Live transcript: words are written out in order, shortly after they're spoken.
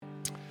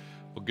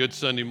Well, good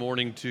Sunday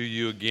morning to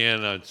you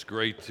again. It's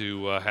great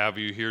to have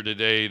you here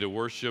today to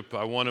worship.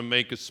 I want to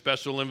make a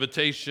special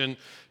invitation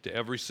to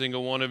every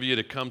single one of you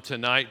to come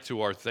tonight to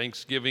our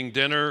Thanksgiving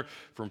dinner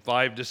from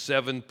 5 to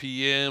 7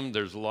 p.m.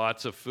 There's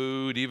lots of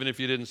food. Even if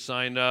you didn't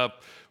sign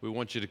up, we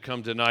want you to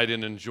come tonight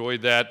and enjoy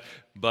that.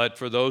 But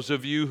for those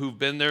of you who've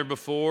been there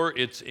before,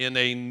 it's in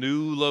a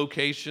new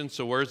location.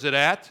 So where's it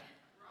at?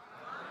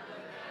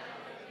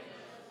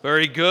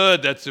 Very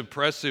good. That's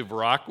impressive.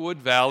 Rockwood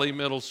Valley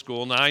Middle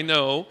School. Now, I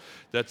know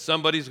that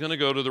somebody's going to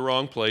go to the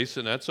wrong place,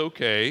 and that's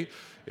okay.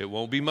 It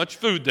won't be much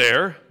food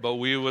there, but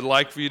we would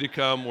like for you to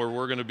come where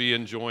we're going to be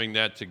enjoying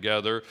that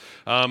together.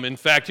 In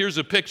fact, here's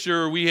a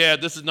picture we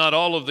had. This is not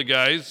all of the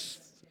guys.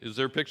 Is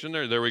there a picture in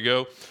there? There we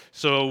go.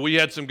 So we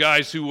had some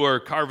guys who were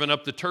carving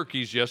up the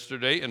turkeys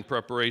yesterday in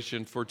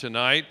preparation for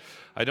tonight.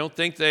 I don't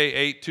think they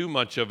ate too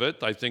much of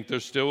it. I think there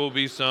still will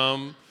be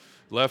some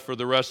left for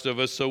the rest of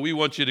us. So we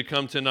want you to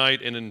come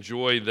tonight and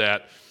enjoy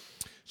that.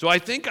 So I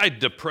think I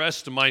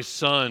depressed my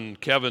son,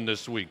 Kevin,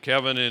 this week.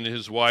 Kevin and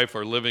his wife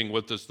are living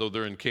with us, though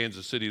they're in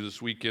Kansas City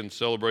this weekend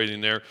celebrating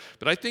there.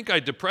 But I think I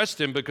depressed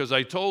him because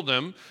I told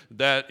him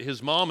that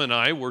his mom and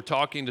I were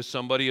talking to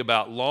somebody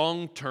about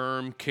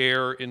long-term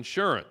care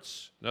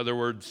insurance. In other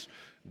words,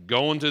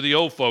 going to the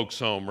old folks'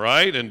 home,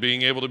 right, and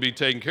being able to be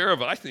taken care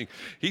of. I think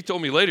he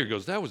told me later, he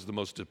goes, that was the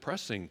most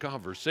depressing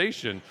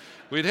conversation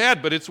we'd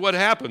had, but it's what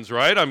happens,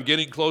 right? I'm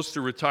getting close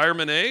to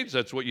retirement age.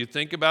 That's what you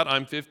think about.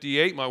 I'm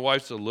 58. My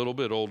wife's a little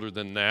bit older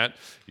than that.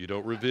 You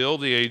don't reveal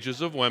the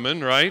ages of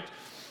women, right?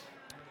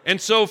 And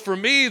so for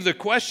me, the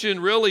question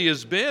really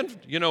has been,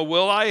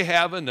 will I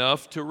have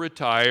enough to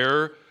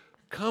retire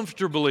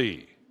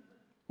comfortably?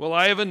 Will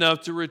I have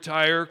enough to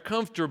retire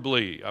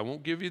comfortably? I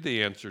won't give you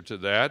the answer to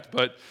that,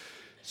 but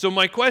so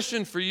my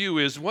question for you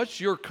is, what's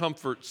your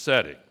comfort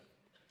setting?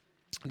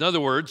 In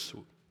other words,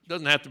 it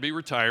doesn't have to be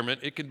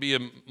retirement. It can be a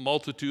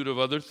multitude of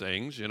other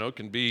things. It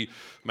can be the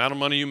amount of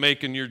money you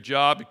make in your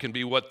job. It can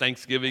be what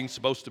Thanksgiving's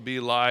supposed to be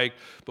like.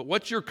 But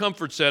what's your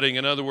comfort setting?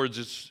 In other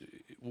words,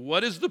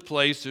 what is the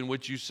place in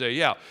which you say,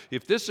 yeah,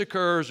 if this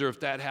occurs or if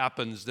that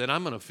happens, then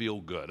I'm going to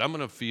feel good. I'm going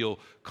to feel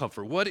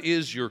comfort. What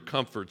is your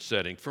comfort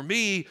setting? For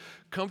me,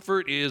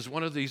 comfort is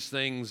one of these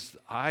things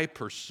I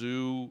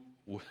pursue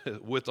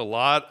with a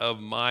lot of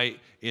my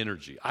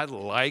energy. I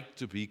like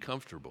to be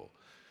comfortable.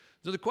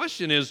 So the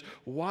question is,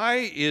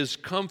 why is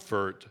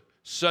comfort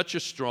such a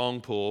strong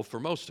pull for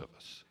most of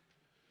us?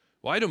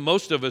 Why do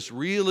most of us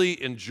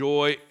really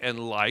enjoy and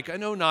like? I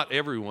know not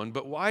everyone,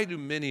 but why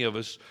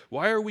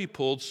are we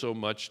pulled so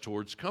much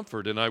towards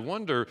comfort? And I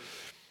wonder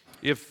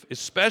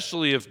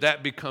especially if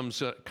that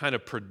becomes kind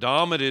of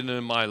predominant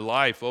in my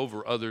life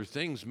over other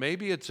things,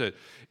 maybe it's an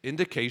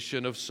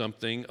indication of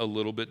something a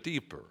little bit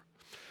deeper.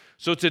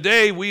 So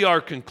today we are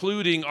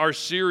concluding our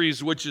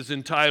series, which is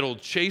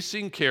entitled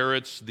Chasing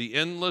Carrots, The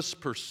Endless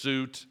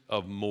Pursuit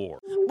of More.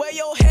 Where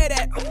your head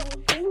at?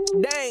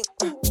 Dang,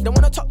 don't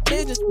wanna talk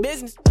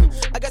business.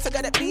 I guess I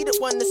gotta be the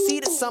one to see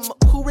the summer.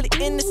 Who really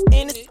in this?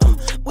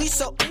 We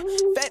so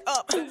fed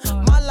up.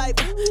 My life,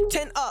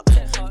 10 up.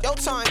 Your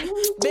time,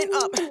 been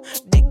up.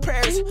 Big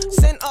prayers,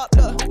 send up.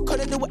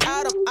 Couldn't do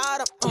without him.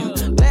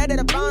 Glad that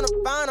I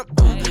found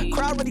him.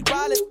 Crowd really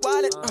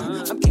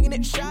wildin'. I'm kicking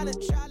it, shouting.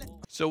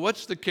 So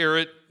what's the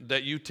carrot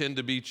that you tend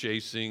to be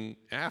chasing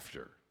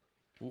after?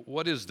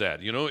 What is that?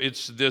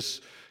 It's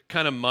this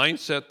kind of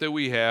mindset that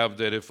we have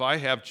that if I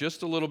have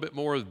just a little bit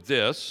more of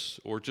this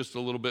or just a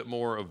little bit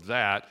more of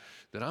that,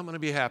 then I'm going to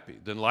be happy.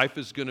 Then life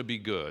is going to be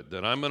good.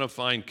 Then I'm going to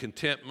find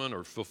contentment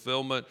or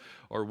fulfillment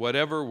or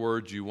whatever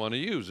words you want to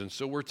use. And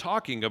so we're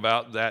talking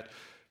about that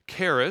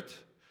carrot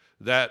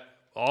that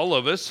all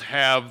of us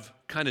have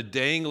kind of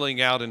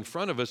dangling out in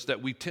front of us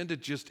that we tend to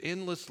just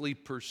endlessly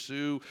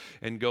pursue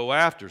and go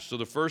after. So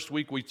the first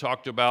week we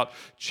talked about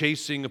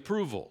chasing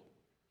approval.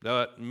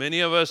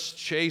 Many of us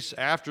chase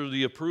after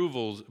the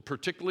approvals,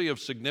 particularly of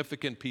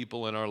significant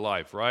people in our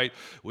life, right?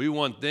 We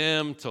want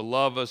them to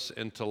love us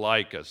and to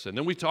like us. And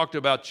then we talked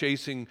about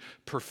chasing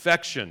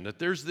perfection, that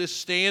there's this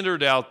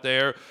standard out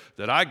there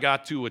that I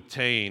got to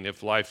attain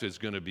if life is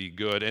going to be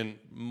good. And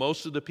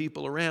most of the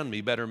people around me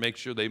better make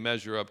sure they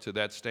measure up to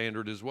that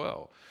standard as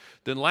well.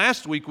 Then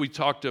last week we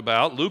talked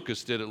about,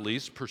 Lucas did at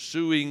least,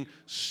 pursuing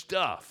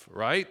stuff,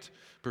 right?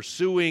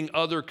 Pursuing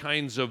other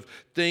kinds of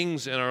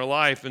things in our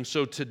life. And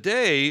so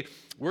today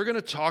we're going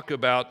to talk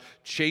about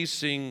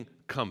chasing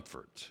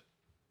comfort.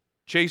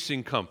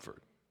 Chasing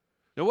comfort.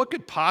 Now, what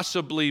could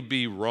possibly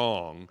be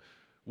wrong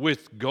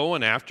with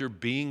going after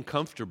being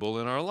comfortable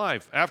in our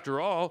life? After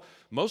all,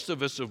 most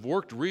of us have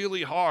worked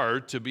really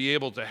hard to be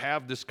able to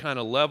have this kind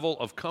of level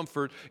of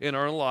comfort in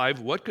our life.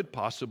 What could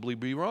possibly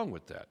be wrong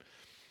with that?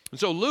 And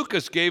so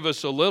Lucas gave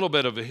us a little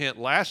bit of a hint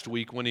last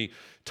week when he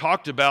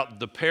talked about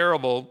the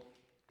parable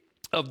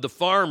of the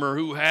farmer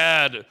who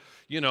had,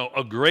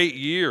 a great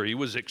year. He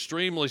was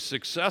extremely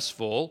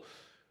successful.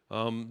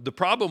 The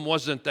problem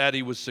wasn't that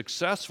he was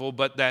successful,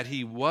 but that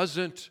he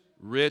wasn't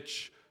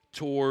rich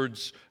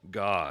towards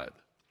God.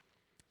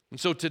 And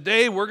so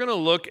today we're going to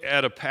look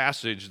at a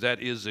passage that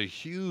is a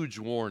huge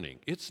warning.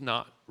 It's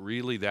not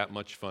really that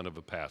much fun of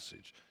a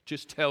passage.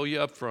 Just tell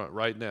you up front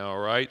right now, all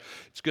right?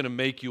 It's going to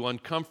make you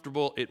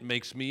uncomfortable. It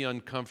makes me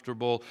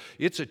uncomfortable.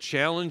 It's a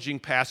challenging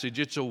passage.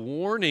 It's a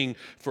warning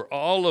for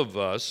all of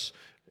us,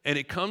 and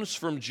it comes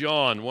from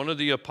John, one of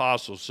the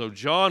apostles. So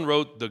John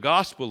wrote the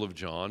Gospel of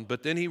John,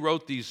 but then he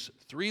wrote these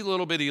 3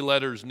 little bitty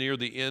letters near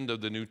the end of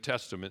the New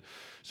Testament.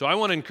 So I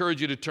want to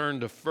encourage you to turn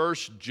to 1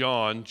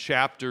 John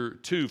chapter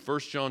 2. 1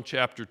 John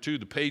chapter 2,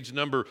 the page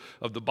number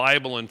of the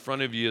Bible in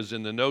front of you is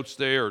in the notes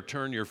there, or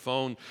turn your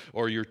phone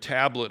or your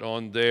tablet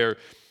on there.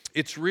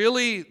 It's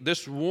really,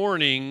 this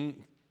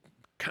warning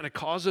kind of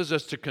causes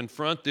us to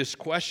confront this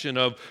question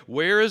of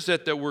where is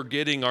it that we're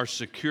getting our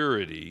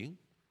security?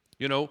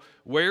 You know,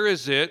 where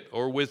is it,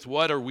 or with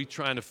what are we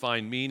trying to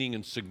find meaning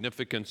and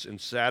significance and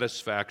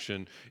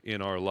satisfaction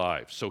in our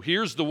lives? So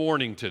here's the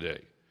warning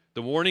today.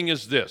 The warning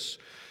is this: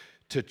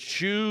 to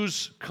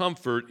choose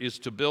comfort is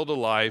to build a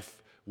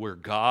life where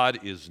God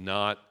is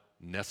not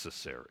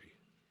necessary.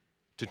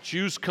 To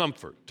choose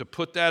comfort, to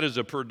put that as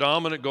a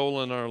predominant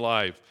goal in our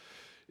life,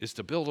 is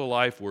to build a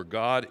life where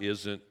God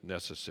isn't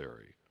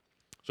necessary.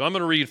 So I'm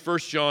going to read 1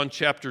 John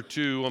chapter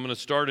 2. I'm going to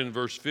start in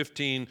verse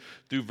 15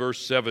 through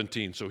verse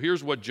 17. So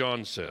here's what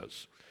John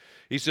says.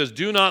 He says,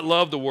 "Do not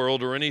love the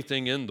world or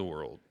anything in the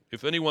world.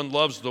 If anyone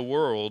loves the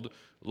world,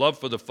 love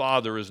for the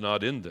Father is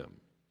not in them.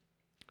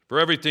 For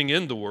everything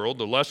in the world,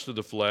 the lust of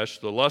the flesh,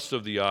 the lust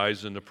of the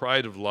eyes, and the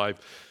pride of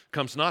life,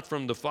 comes not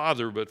from the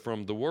Father, but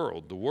from the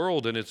world. The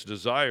world and its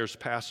desires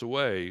pass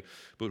away,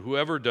 but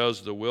whoever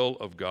does the will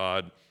of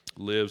God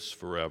lives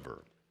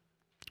forever."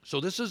 So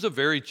this is a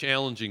very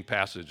challenging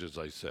passage, as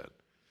I said.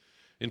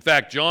 In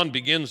fact, John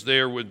begins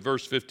there with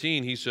verse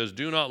 15. He says,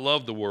 "Do not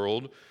love the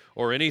world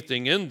or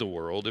anything in the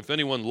world. If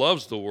anyone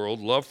loves the world,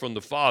 love from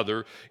the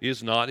Father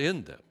is not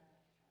in them."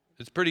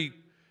 It's pretty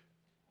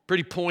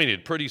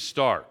pointed, pretty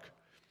stark.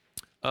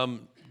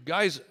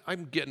 Guys,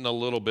 I'm getting a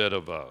little bit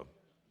of a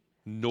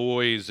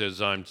noise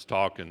as I'm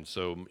talking,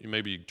 so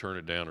maybe you can turn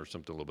it down or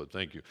something a little bit.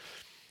 Thank you.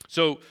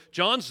 So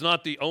John's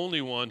not the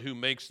only one who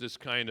makes this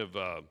kind of,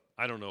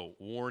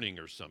 warning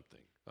or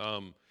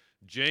something.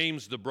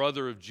 James, the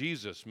brother of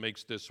Jesus,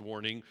 makes this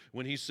warning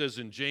when he says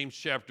in James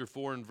chapter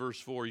 4 and verse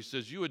 4, he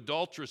says, "You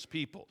adulterous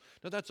people."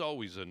 Now, that's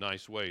always a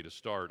nice way to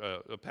start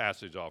a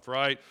passage off,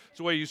 right? It's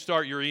the way you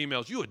start your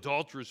emails. "You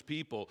adulterous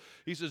people."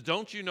 He says,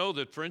 "Don't you know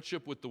that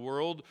friendship with the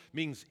world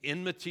means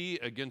enmity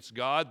against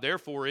God?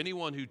 Therefore,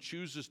 anyone who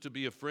chooses to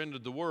be a friend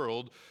of the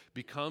world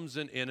becomes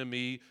an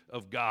enemy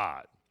of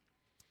God."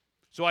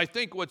 So I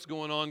think what's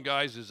going on,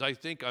 guys, is I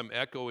think I'm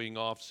echoing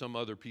off some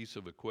other piece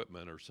of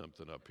equipment or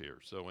something up here.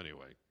 So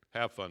anyway,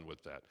 have fun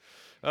with that.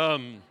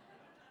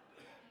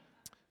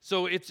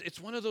 So it's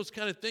one of those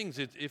kind of things.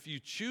 If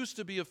you choose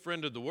to be a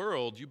friend of the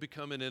world, you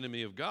become an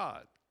enemy of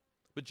God.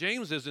 But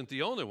James isn't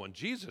the only one.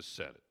 Jesus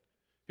said it.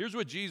 Here's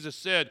what Jesus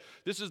said.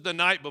 This is the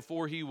night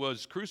before he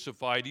was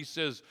crucified. He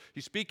says,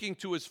 he's speaking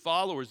to his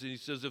followers, and he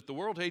says, "If the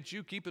world hates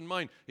you, keep in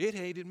mind, it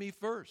hated me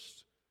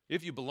first.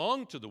 If you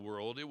belong to the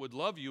world, it would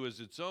love you as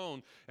its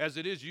own. As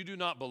it is, you do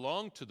not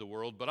belong to the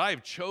world, but I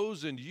have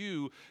chosen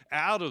you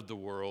out of the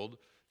world.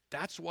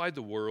 That's why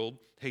the world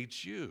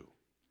hates you."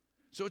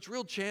 So it's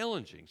real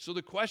challenging. So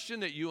the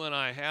question that you and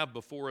I have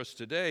before us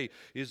today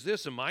is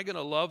this: am I going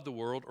to love the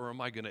world or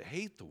am I going to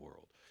hate the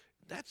world?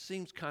 That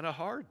seems kind of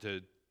hard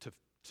to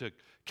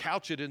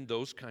couch it in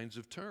those kinds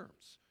of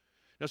terms.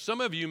 Now,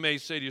 some of you may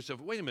say to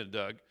yourself, "Wait a minute,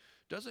 Doug,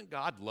 doesn't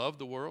God love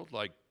the world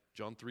like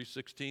John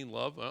 3:16,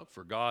 love?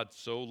 For God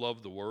so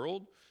loved the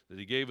world that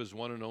he gave his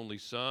one and only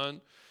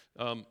Son.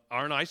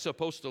 Aren't I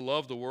supposed to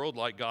love the world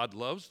like God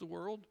loves the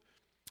world?"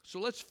 So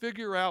let's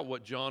figure out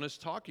what John is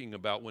talking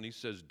about when he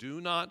says, "Do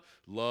not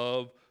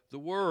love the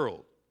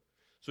world."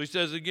 So he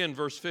says again,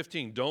 verse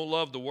 15, "Don't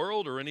love the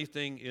world or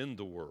anything in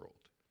the world."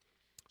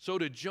 So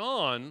to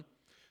John,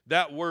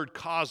 that word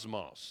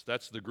cosmos,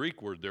 that's the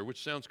Greek word there,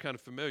 which sounds kind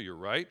of familiar,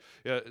 right?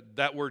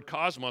 That word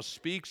cosmos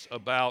speaks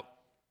about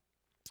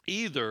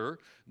either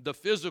the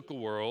physical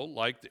world,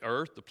 like the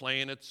earth, the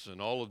planets, and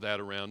all of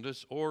that around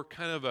us, or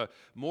kind of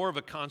more of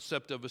a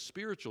concept of a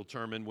spiritual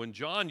term. And when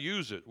John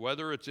uses it,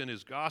 whether it's in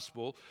his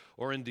gospel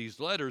or in these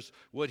letters,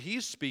 what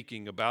he's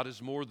speaking about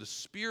is more the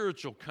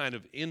spiritual kind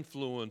of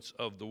influence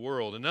of the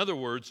world. In other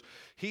words,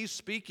 he's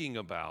speaking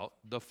about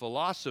the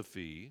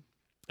philosophy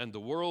and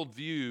the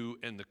worldview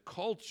and the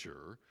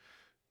culture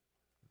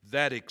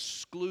that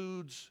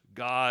excludes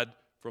God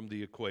from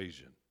the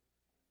equation.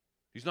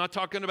 He's not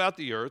talking about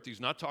the earth. He's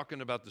not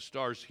talking about the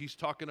stars. He's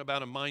talking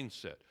about a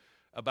mindset,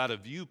 about a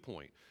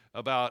viewpoint,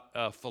 about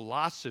a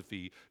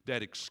philosophy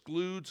that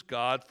excludes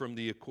God from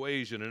the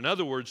equation. In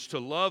other words, to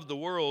love the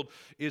world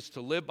is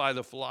to live by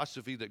the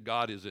philosophy that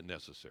God isn't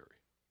necessary.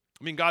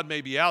 I mean, God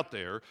may be out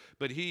there,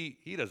 but he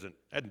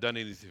hadn't done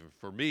anything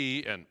for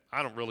me, and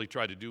I don't really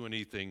try to do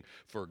anything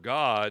for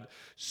God.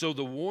 So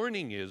the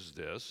warning is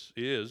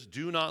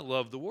do not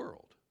love the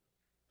world.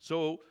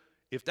 So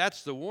if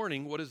that's the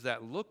warning, what does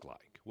that look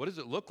like? What does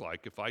it look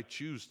like if I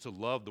choose to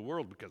love the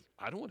world? Because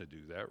I don't want to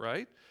do that,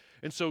 right?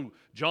 And so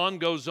John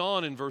goes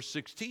on in verse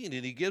 16,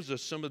 and he gives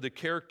us some of the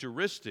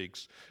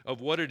characteristics of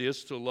what it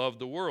is to love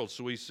the world.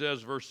 So he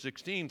says, verse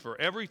 16, for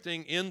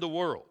everything in the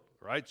world,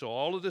 right? So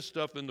all of this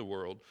stuff in the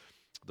world,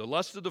 the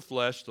lust of the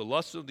flesh, the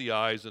lust of the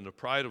eyes, and the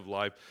pride of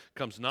life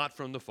comes not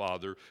from the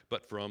Father,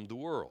 but from the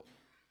world.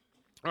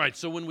 All right,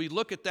 so when we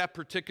look at that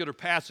particular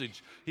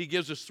passage, he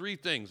gives us three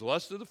things: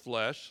 lust of the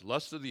flesh,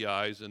 lust of the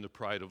eyes, and the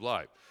pride of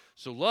life.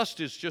 So lust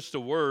is just a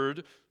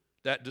word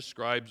that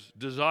describes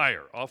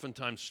desire,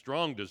 oftentimes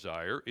strong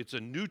desire. It's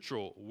a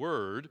neutral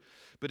word.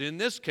 But in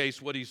this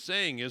case, what he's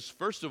saying is,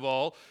 first of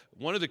all,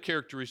 one of the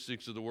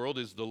characteristics of the world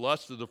is the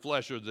lust of the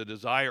flesh, or the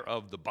desire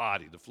of the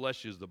body. The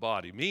flesh is the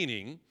body,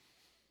 meaning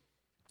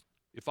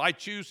if I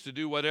choose to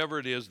do whatever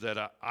it is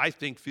that I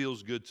think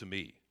feels good to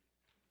me,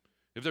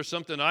 if there's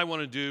something I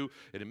want to do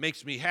and it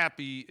makes me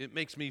happy, it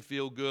makes me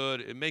feel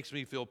good, it makes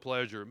me feel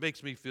pleasure, it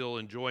makes me feel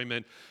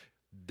enjoyment,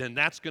 then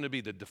that's going to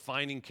be the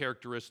defining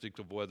characteristic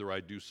of whether I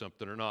do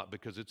something or not,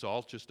 because it's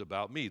all just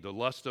about me. The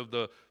lust of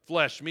the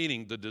flesh,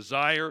 meaning the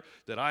desire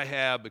that I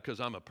have because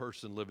I'm a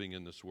person living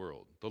in this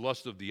world. The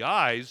lust of the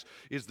eyes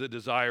is the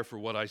desire for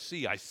what I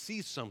see. I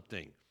see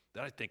something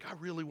that I think, I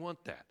really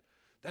want that.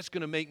 That's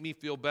going to make me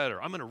feel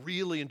better. I'm going to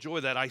really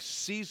enjoy that. I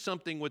see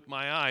something with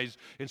my eyes,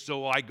 and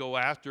so I go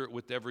after it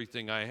with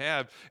everything I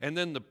have. And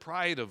then the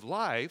pride of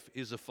life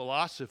is a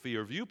philosophy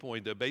or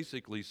viewpoint that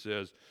basically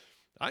says,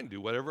 I can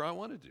do whatever I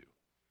want to do.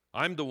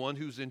 I'm the one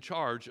who's in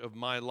charge of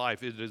my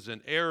life. It is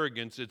an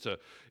arrogance.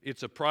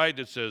 It's a pride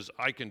that says,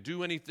 I can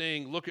do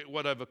anything. Look at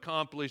what I've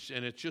accomplished.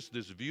 And it's just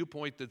this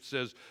viewpoint that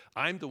says,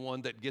 I'm the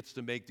one that gets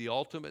to make the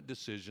ultimate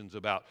decisions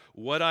about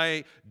what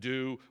I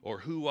do or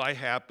who I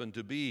happen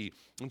to be.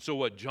 And so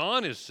what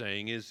John is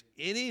saying is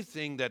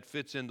anything that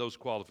fits in those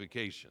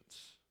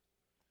qualifications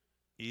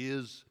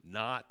is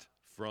not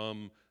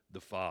from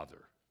the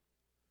Father.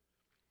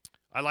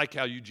 I like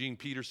how Eugene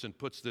Peterson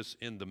puts this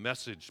in the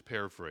Message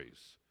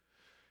paraphrase.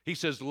 He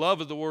says,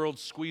 love of the world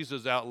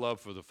squeezes out love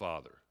for the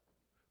Father.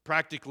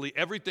 Practically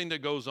everything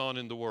that goes on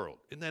in the world.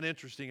 Isn't that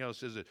interesting how it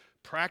says it?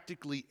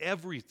 Practically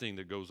everything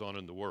that goes on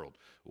in the world.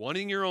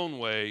 Wanting your own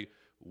way,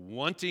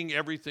 wanting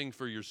everything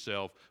for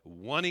yourself,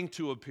 wanting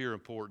to appear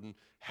important,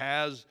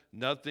 has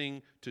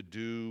nothing to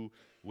do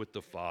with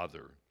the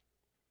Father.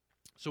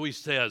 So he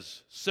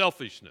says,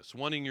 selfishness,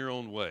 wanting your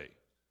own way.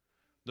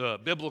 The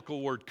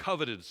biblical word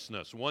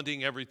covetousness,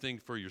 wanting everything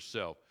for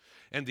yourself.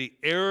 And the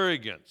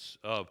arrogance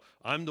of,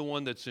 I'm the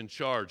one that's in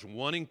charge,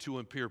 wanting to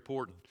appear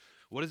important.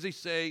 What does he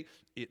say?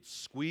 It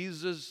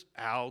squeezes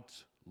out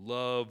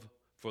love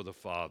for the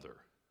Father.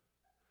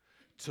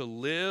 To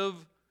live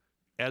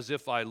as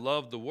if I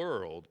love the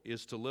world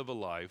is to live a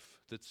life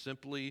that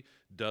simply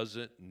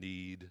doesn't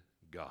need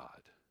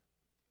God.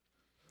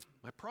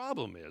 My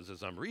problem is,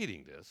 as I'm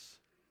reading this,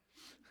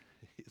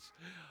 is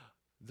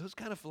those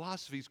kind of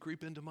philosophies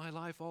creep into my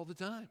life all the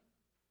time.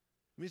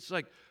 I mean, it's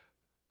like,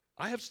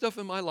 I have stuff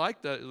in my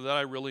life that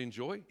I really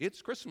enjoy.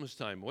 It's Christmas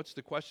time. What's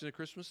the question at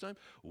Christmas time?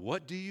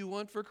 What do you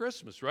want for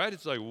Christmas, right?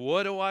 It's like,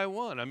 what do I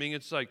want? I mean,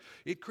 it's like,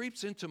 it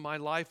creeps into my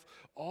life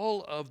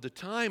all of the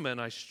time,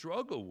 and I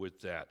struggle with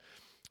that.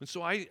 And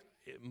so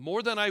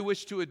more than I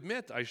wish to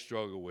admit, I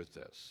struggle with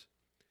this.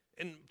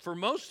 And for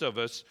most of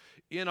us,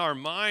 in our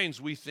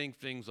minds, we think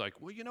things like,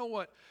 well, you know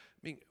what?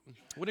 I mean,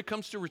 when it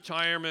comes to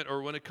retirement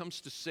or when it comes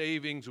to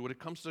savings or when it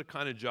comes to the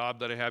kind of job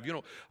that I have,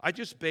 I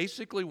just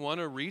basically want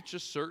to reach a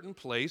certain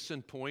place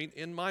and point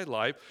in my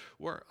life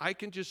where I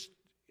can just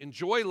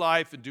enjoy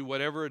life and do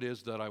whatever it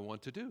is that I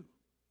want to do.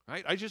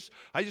 Right? I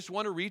just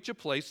want to reach a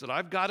place that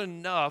I've got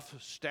enough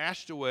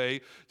stashed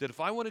away that if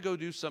I want to go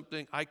do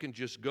something, I can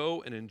just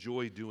go and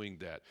enjoy doing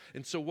that.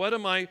 And so what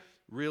am I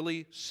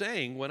really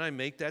saying when I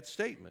make that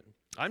statement?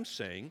 I'm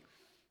saying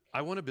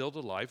I want to build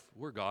a life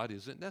where God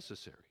isn't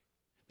necessary.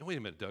 Now, wait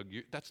a minute, Doug,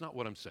 that's not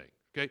what I'm saying,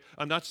 okay?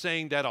 I'm not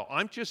saying that at all.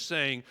 I'm just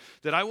saying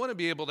that I want to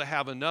be able to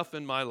have enough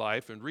in my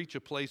life and reach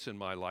a place in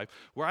my life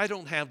where I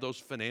don't have those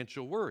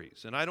financial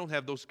worries and I don't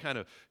have those kind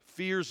of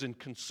fears and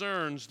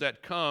concerns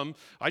that come.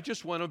 I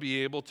just want to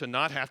be able to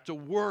not have to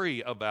worry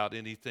about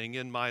anything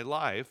in my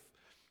life.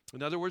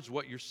 In other words,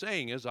 what you're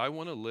saying is I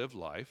want to live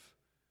life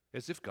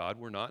as if God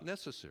were not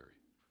necessary.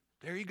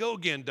 There you go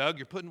again, Doug.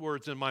 You're putting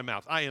words in my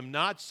mouth. I am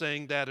not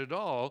saying that at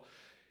all,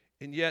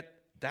 and yet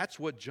that's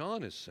what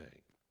John is saying.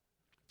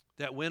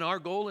 That when our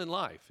goal in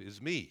life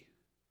is me,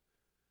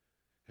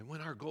 and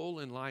when our goal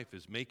in life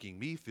is making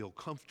me feel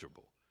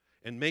comfortable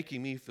and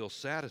making me feel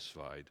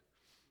satisfied,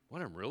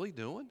 what I'm really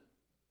doing,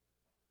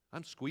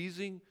 I'm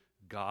squeezing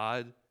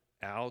God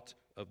out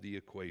of the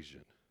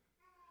equation.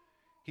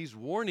 He's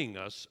warning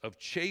us of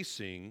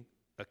chasing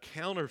a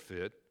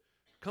counterfeit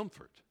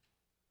comfort.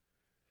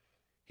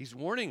 He's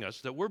warning us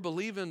that we're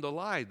believing the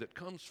lie that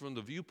comes from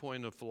the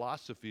viewpoint of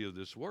philosophy of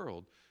this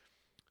world.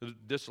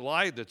 This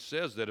lie that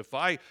says that if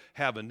I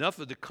have enough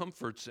of the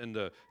comforts and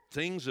the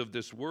things of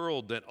this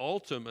world, that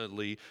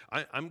ultimately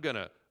I'm going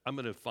to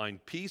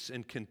find peace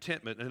and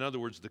contentment. In other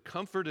words, the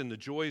comfort and the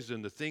joys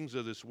and the things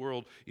of this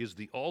world is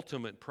the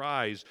ultimate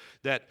prize,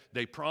 that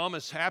they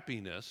promise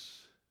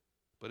happiness,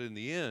 but in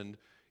the end,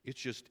 it's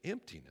just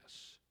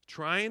emptiness.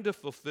 Trying to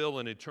fulfill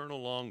an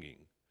eternal longing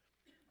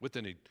with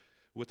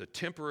a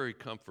temporary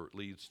comfort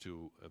leads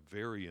to a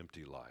very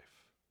empty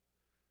life.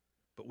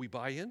 But we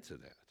buy into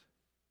that.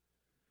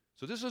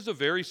 So this is a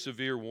very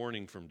severe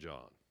warning from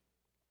John.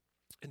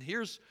 And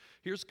here's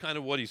kind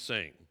of what he's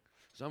saying.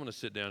 So I'm going to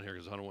sit down here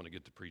because I don't want to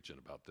get to preaching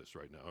about this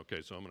right now.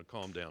 Okay, so I'm going to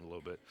calm down a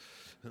little bit.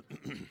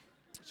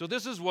 So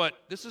this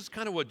is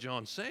kind of what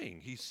John's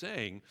saying. He's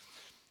saying,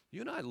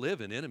 you and I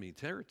live in enemy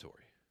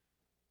territory.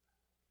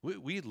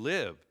 We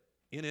live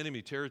in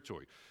enemy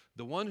territory.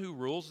 The one who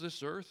rules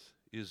this earth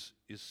is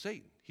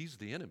Satan. He's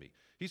the enemy.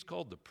 He's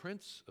called the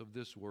prince of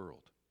this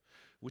world,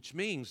 which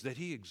means that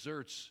he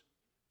exerts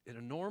an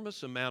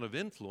enormous amount of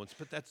influence,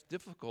 but that's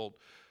difficult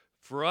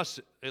for us,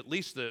 at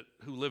least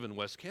who live in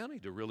West County,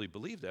 to really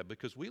believe that,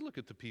 because we look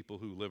at the people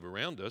who live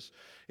around us,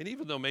 and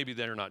even though maybe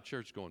they're not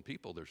church-going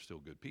people, they're still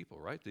good people,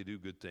 right? They do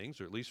good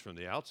things, or at least from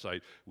the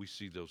outside, we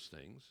see those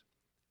things.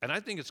 And I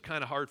think it's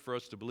kind of hard for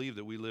us to believe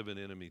that we live in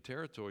enemy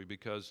territory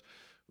because,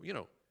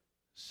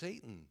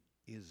 Satan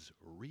is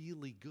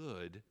really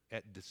good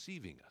at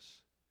deceiving us.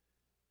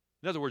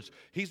 In other words,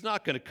 he's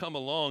not going to come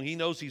along. He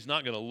knows he's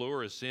not going to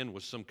lure us in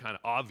with some kind of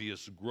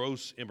obvious,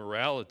 gross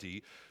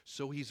immorality,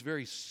 so he's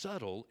very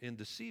subtle in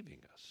deceiving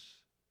us.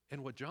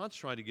 And what John's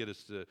trying to get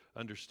us to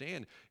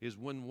understand is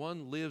when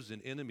one lives in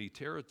enemy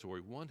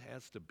territory, one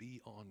has to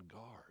be on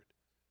guard.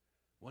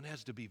 One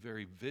has to be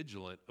very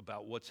vigilant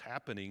about what's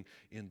happening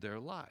in their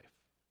life.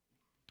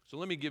 So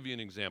let me give you an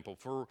example.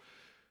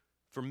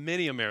 For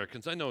many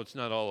Americans, I know it's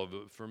not all of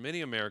it, for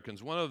many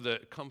Americans, one of the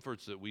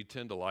comforts that we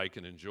tend to like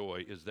and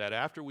enjoy is that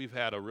after we've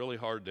had a really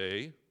hard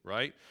day,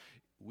 right,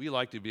 we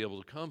like to be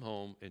able to come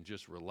home and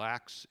just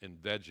relax and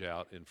veg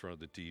out in front of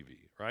the TV,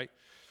 right?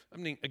 I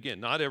mean, again,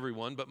 not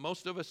everyone, but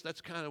most of us,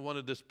 that's kind of one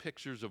of those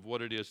pictures of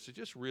what it is to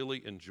just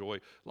really enjoy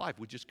life.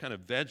 We just kind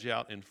of veg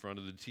out in front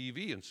of the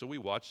TV, and so we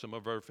watch some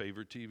of our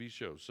favorite TV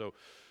shows. So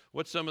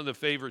what's some of the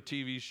favorite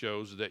TV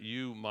shows that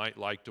you might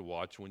like to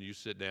watch when you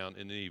sit down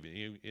in the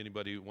evening?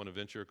 Anybody want to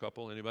venture a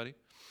couple? Anybody?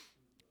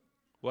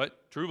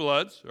 What? True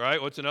Bloods, all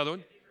right. What's another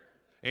one?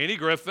 Andy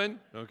Griffin.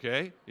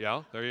 Okay,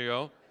 yeah, there you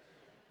go.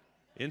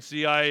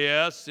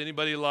 NCIS.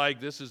 Anybody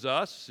like This Is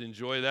Us?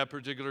 Enjoy that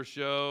particular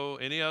show.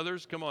 Any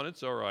others? Come on,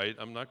 it's all right.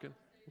 I'm not going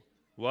to.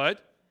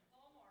 What?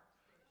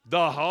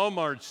 The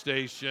Hallmark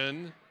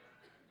Station.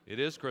 It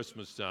is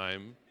Christmas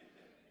time.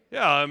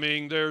 Yeah, I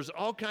mean, there's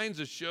all kinds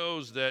of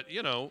shows that,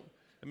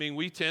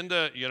 we tend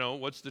to,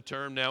 what's the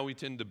term now? We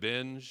tend to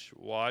binge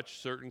watch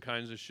certain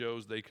kinds of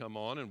shows. They come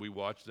on and we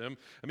watch them.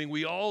 I mean,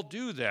 we all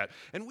do that.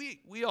 And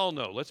we all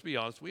know, let's be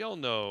honest, we all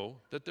know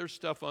that there's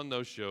stuff on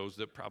those shows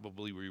that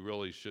probably we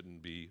really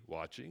shouldn't be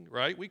watching,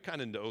 right? We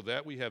kind of know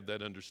that. We have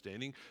that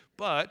understanding.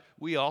 But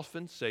we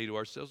often say to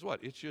ourselves,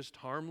 what? It's just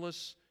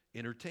harmless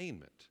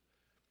entertainment.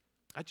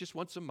 I just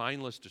want some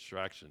mindless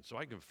distraction so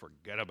I can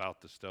forget about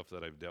the stuff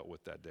that I've dealt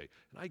with that day.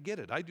 And I get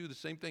it. I do the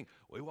same thing.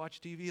 We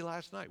watched TV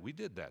last night. We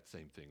did that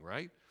same thing,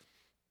 right?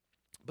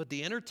 But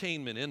the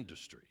entertainment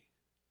industry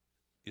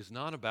is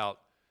not about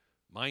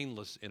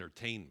mindless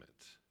entertainment.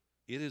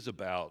 It is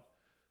about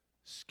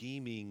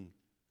scheming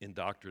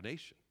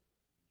indoctrination.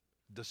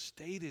 The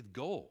stated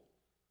goal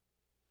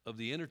of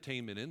the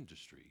entertainment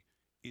industry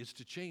is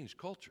to change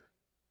culture.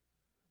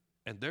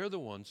 And they're the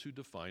ones who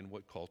define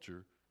what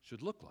culture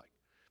should look like.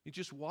 You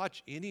just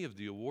watch any of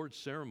the award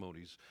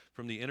ceremonies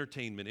from the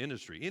entertainment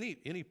industry,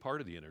 any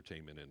part of the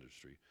entertainment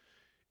industry,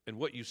 and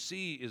what you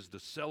see is the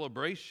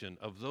celebration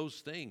of those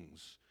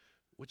things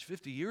which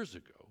 50 years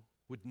ago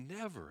would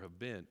never have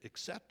been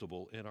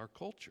acceptable in our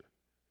culture.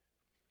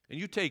 And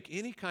you take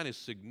any kind of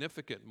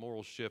significant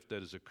moral shift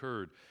that has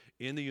occurred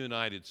in the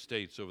United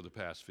States over the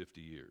past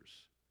 50 years,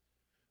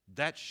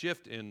 that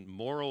shift in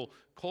moral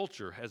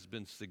culture has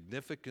been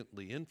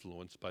significantly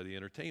influenced by the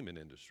entertainment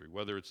industry,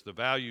 whether it's the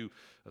value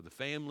of the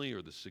family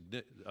or the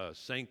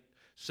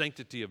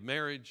sanctity of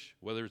marriage,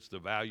 whether it's the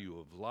value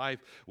of life,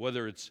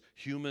 whether it's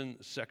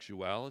human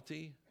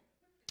sexuality.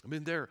 I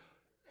mean, they're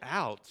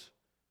out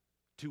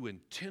to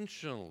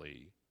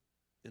intentionally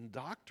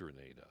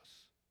indoctrinate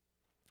us.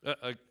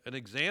 An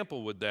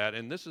example with that,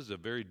 and this is a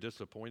very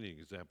disappointing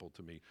example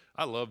to me.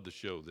 I love the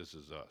show This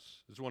Is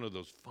Us. It's one of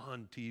those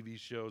fun TV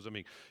shows. I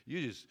mean,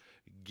 you just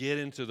get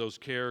into those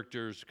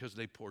characters because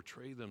they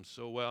portray them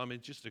so well. I mean,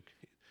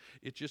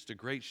 it's just a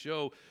great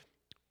show.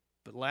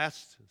 But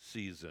last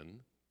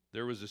season,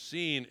 there was a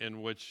scene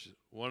in which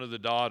one of the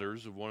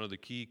daughters of one of the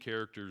key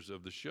characters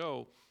of the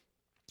show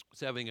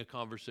was having a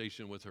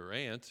conversation with her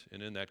aunt,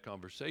 and in that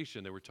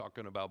conversation, they were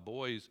talking about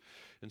boys.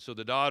 And so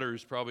the daughter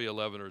is probably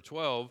 11 or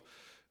 12.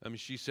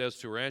 She says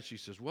to her aunt, she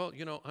says, well,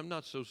 I'm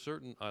not so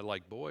certain I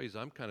like boys.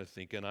 I'm kind of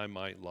thinking I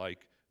might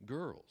like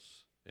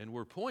girls. And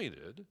we're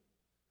pointed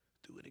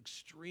to an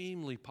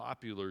extremely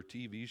popular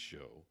TV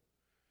show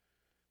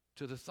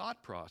to the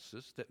thought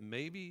process that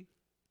maybe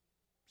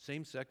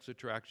same-sex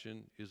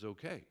attraction is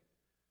okay.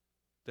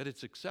 that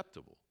it's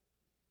acceptable,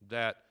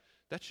 that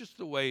that's just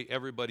the way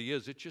everybody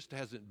is. It just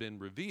hasn't been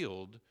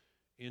revealed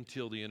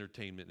until the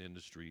entertainment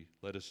industry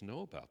let us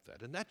know about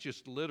that. And that's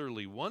just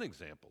literally one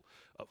example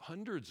of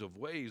hundreds of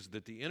ways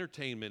that the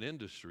entertainment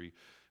industry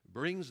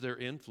brings their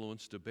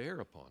influence to bear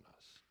upon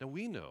us. Now,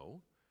 we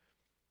know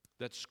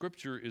that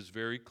Scripture is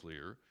very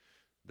clear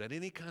that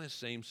any kind of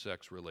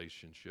same-sex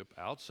relationship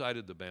outside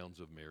of the bounds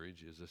of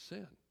marriage is a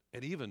sin.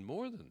 And even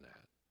more than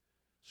that,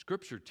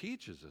 Scripture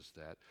teaches us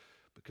that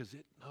because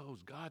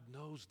God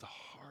knows the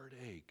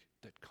heartache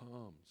that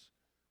comes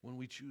when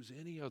we choose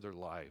any other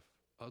life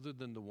other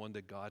than the one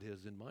that God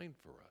has in mind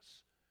for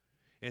us.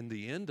 And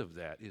the end of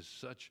that is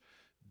such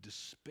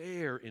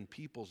despair in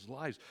people's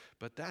lives.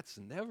 But that's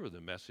never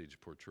the message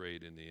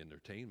portrayed in the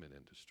entertainment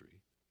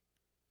industry.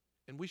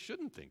 And we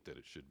shouldn't think that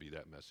it should be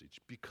that message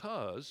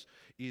because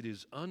it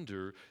is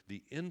under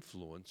the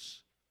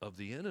influence of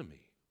the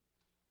enemy.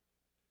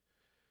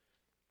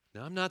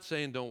 Now, I'm not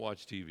saying don't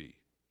watch TV,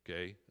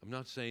 okay? I'm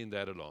not saying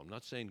that at all. I'm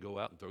not saying go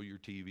out and throw your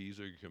TVs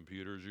or your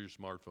computers or your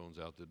smartphones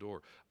out the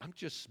door. I'm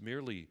just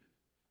merely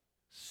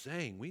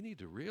saying we need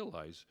to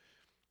realize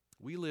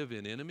we live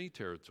in enemy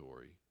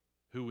territory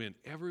who in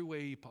every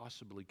way he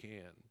possibly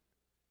can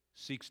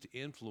seeks to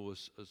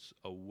influence us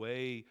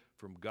away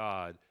from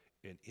God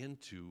and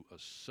into a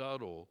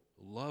subtle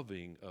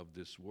loving of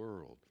this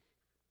world.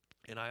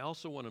 And I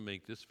also want to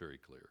make this very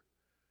clear.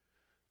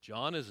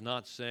 John is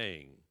not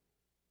saying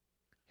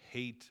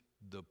hate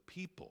the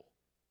people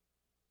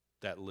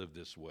that live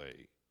this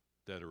way,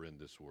 that are in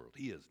this world.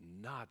 He is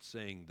not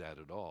saying that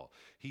at all.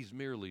 He's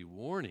merely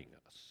warning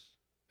us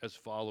as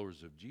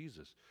followers of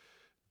Jesus,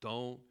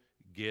 don't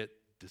get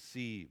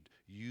deceived.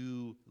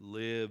 You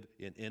live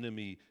in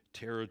enemy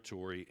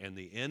territory, and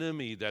the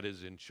enemy that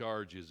is in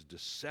charge is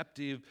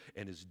deceptive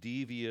and is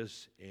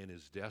devious and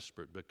is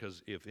desperate,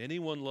 because if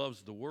anyone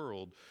loves the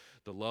world,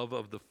 the love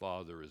of the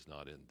Father is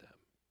not in them.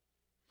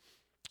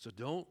 So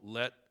don't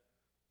let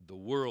the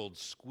world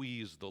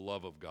squeeze the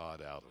love of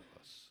God out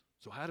of us.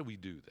 So how do we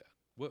do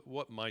that?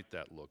 What might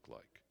that look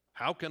like?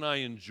 How can I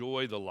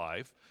enjoy the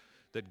life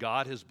that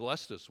God has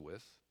blessed us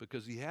with,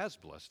 because he has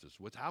blessed us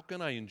with? How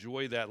can I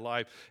enjoy that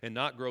life and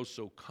not grow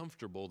so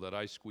comfortable that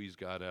I squeeze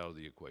God out of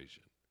the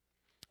equation?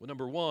 Well,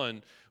 number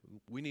one,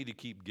 we need to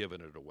keep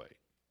giving it away.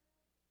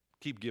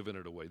 Keep giving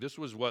it away. This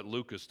was what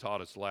Lucas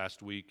taught us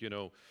last week,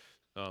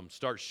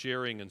 start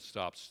sharing and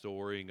stop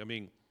storing. I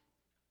mean,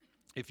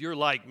 if you're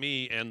like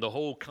me and the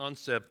whole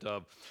concept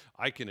of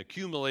I can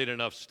accumulate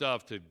enough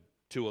stuff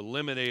to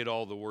eliminate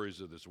all the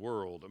worries of this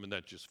world, I mean,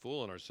 that's just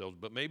fooling ourselves.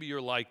 But maybe you're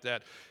like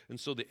that. And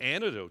so the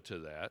antidote to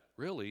that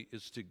really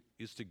is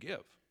to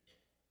give.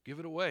 Give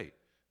it away.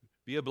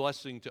 Be a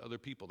blessing to other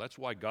people. That's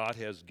why God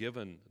has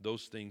given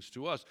those things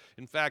to us.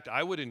 In fact,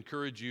 I would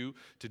encourage you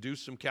to do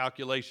some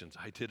calculations.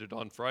 I did it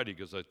on Friday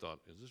because I thought,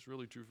 is this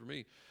really true for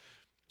me?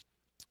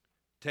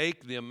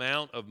 Take the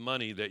amount of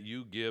money that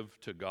you give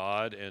to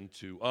God and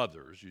to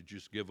others, you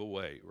just give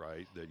away,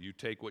 right? That you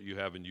take what you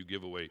have and you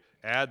give away.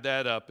 Add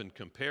that up and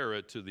compare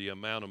it to the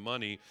amount of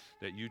money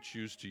that you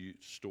choose to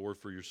store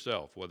for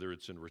yourself, whether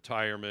it's in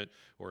retirement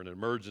or an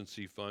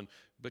emergency fund.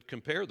 But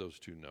compare those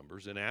two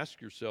numbers and ask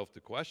yourself the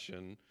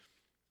question,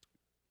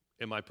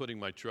 am I putting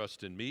my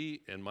trust in me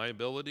and my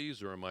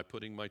abilities, or am I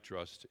putting my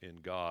trust in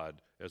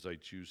God as I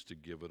choose to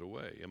give it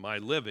away? Am I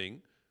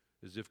living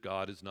as if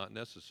God is not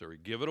necessary?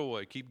 Give it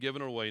away. Keep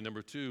giving it away.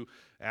 Number two,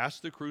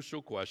 ask the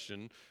crucial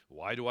question,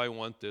 why do I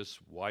want this?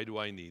 Why do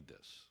I need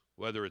this?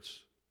 Whether it's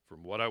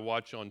from what I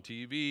watch on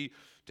TV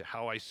to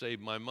how I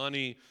save my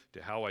money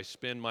to how I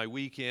spend my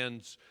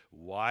weekends,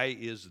 why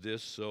is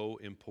this so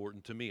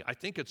important to me? I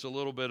think it's a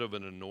little bit of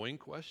an annoying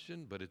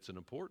question, but it's an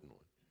important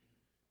one.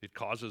 It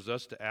causes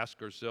us to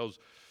ask ourselves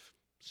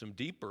some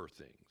deeper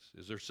things.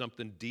 Is there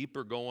something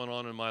deeper going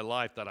on in my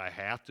life that I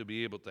have to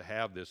be able to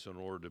have this in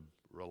order to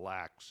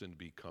relax and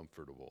be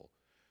comfortable?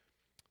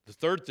 The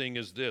third thing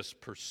is this: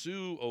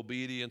 pursue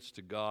obedience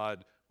to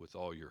God with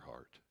all your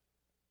heart.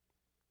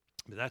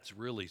 I mean, that's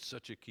really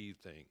such a key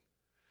thing,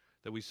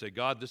 that we say,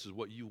 God, this is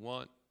what you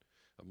want.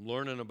 I'm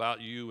learning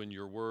about you and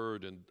your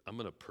word, and I'm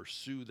going to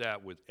pursue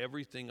that with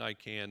everything I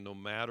can, no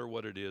matter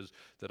what it is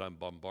that I'm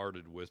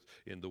bombarded with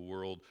in the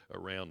world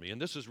around me.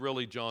 And this is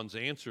really John's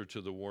answer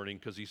to the warning,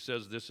 because he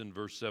says this in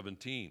verse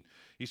 17.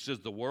 He says,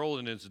 the world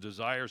and its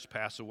desires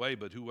pass away,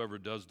 but whoever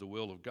does the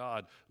will of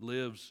God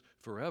lives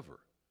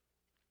forever.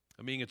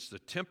 I mean, it's the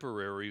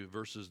temporary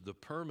versus the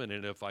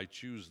permanent. If I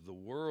choose the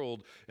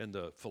world and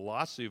the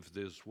philosophy of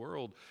this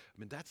world, I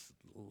mean, that's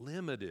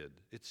limited.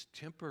 It's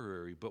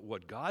temporary. But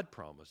what God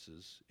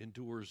promises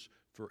endures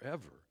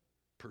forever.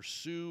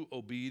 Pursue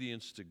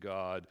obedience to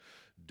God.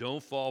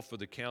 Don't fall for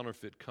the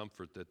counterfeit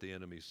comfort that the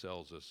enemy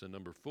sells us. And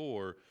number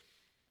four,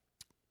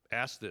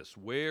 ask this: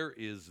 where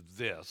is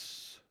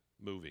this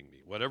moving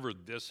me? Whatever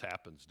this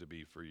happens to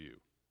be for you.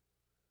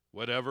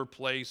 Whatever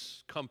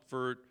place,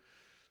 comfort,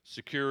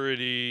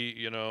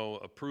 security,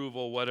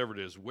 approval, whatever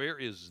it is. Where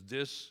is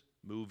this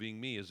moving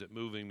me? Is it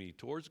moving me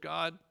towards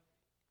God?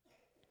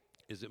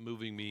 Is it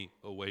moving me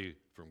away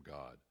from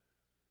God?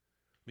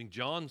 I mean,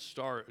 John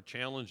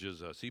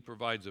challenges us. He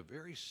provides a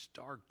very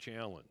stark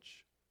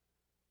challenge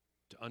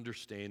to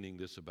understanding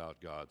this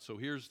about God. So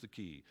here's the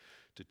key.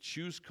 To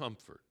choose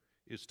comfort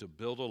is to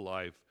build a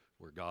life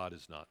where God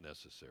is not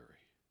necessary.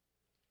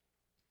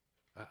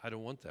 I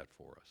don't want that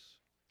for us,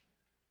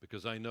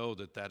 because I know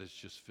that that is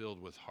just filled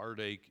with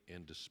heartache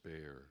and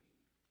despair.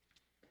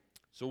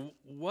 So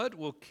what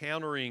will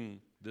countering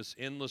this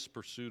endless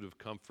pursuit of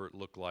comfort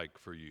look like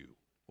for you?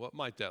 What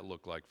might that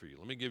look like for you?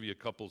 Let me give you a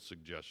couple of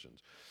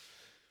suggestions.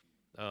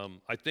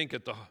 I think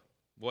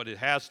what it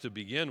has to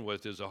begin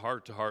with is a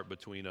heart-to-heart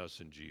between us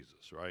and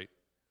Jesus, right?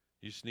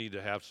 You just need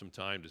to have some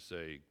time to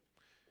say,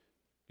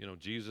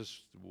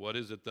 Jesus, what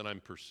is it that I'm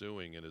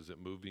pursuing, and is it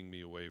moving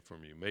me away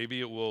from you? Maybe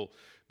it will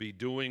be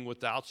doing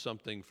without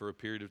something for a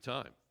period of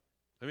time.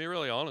 I mean,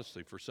 really,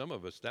 honestly, for some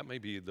of us, that may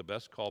be the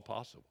best call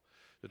possible.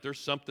 That there's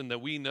something that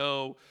we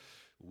know,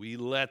 we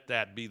let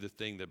that be the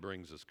thing that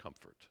brings us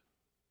comfort.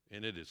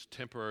 And it is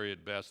temporary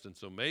at best, and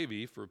so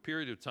maybe, for a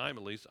period of time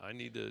at least, I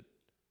need to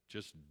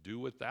just do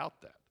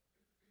without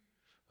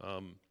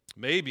that.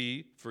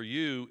 Maybe, for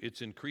you,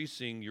 it's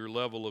increasing your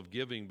level of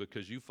giving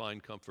because you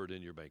find comfort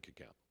in your bank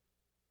account.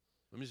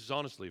 Let me just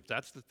honestly, if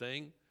that's the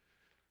thing,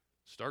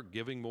 start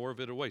giving more of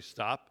it away.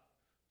 Stop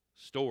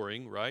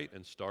storing, right,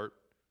 and start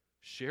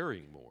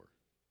sharing more.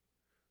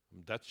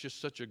 That's just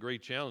such a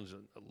great challenge.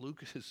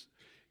 Lucas,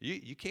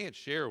 you can't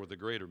share with a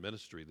greater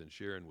ministry than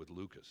sharing with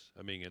Lucas.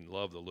 I mean, and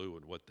Love the Lou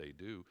and what they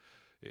do.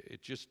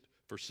 It just,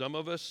 for some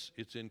of us,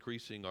 it's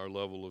increasing our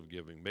level of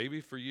giving. Maybe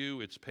for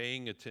you, it's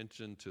paying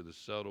attention to the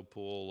subtle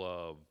pull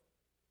of,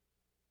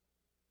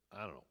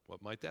 I don't know,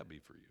 what might that be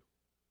for you?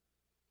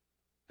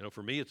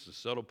 For me, it's the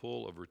subtle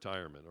pull of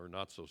retirement, or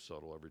not so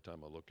subtle every time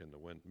I look in the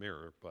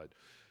mirror, but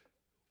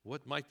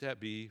what might that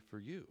be for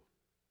you?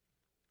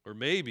 Or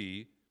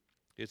maybe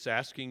it's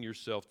asking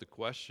yourself the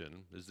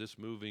question, is this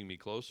moving me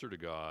closer to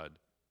God,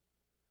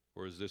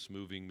 or is this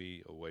moving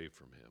me away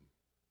from Him?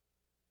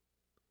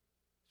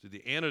 So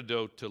the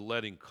antidote to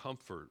letting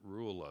comfort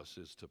rule us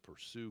is to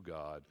pursue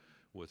God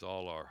with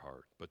all our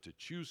heart. But to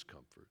choose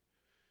comfort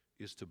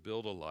is to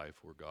build a life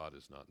where God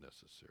is not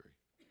necessary.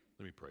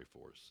 Let me pray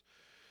for us.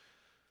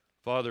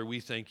 Father, we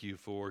thank you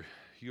for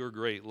your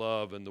great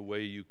love and the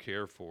way you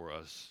care for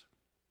us.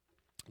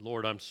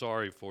 Lord, I'm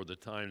sorry for the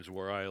times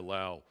where I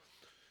allow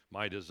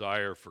my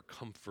desire for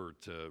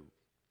comfort to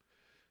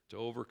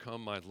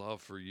overcome my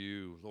love for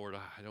you. Lord,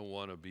 I don't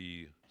want to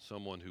be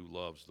someone who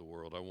loves the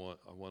world. I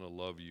want to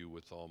love you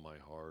with all my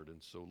heart.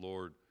 And so,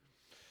 Lord,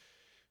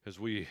 as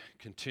we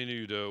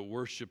continue to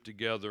worship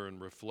together and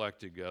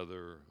reflect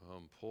together,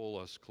 pull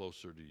us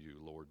closer to you,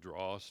 Lord.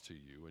 Draw us to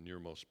you. In your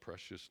most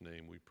precious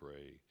name we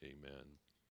pray. Amen.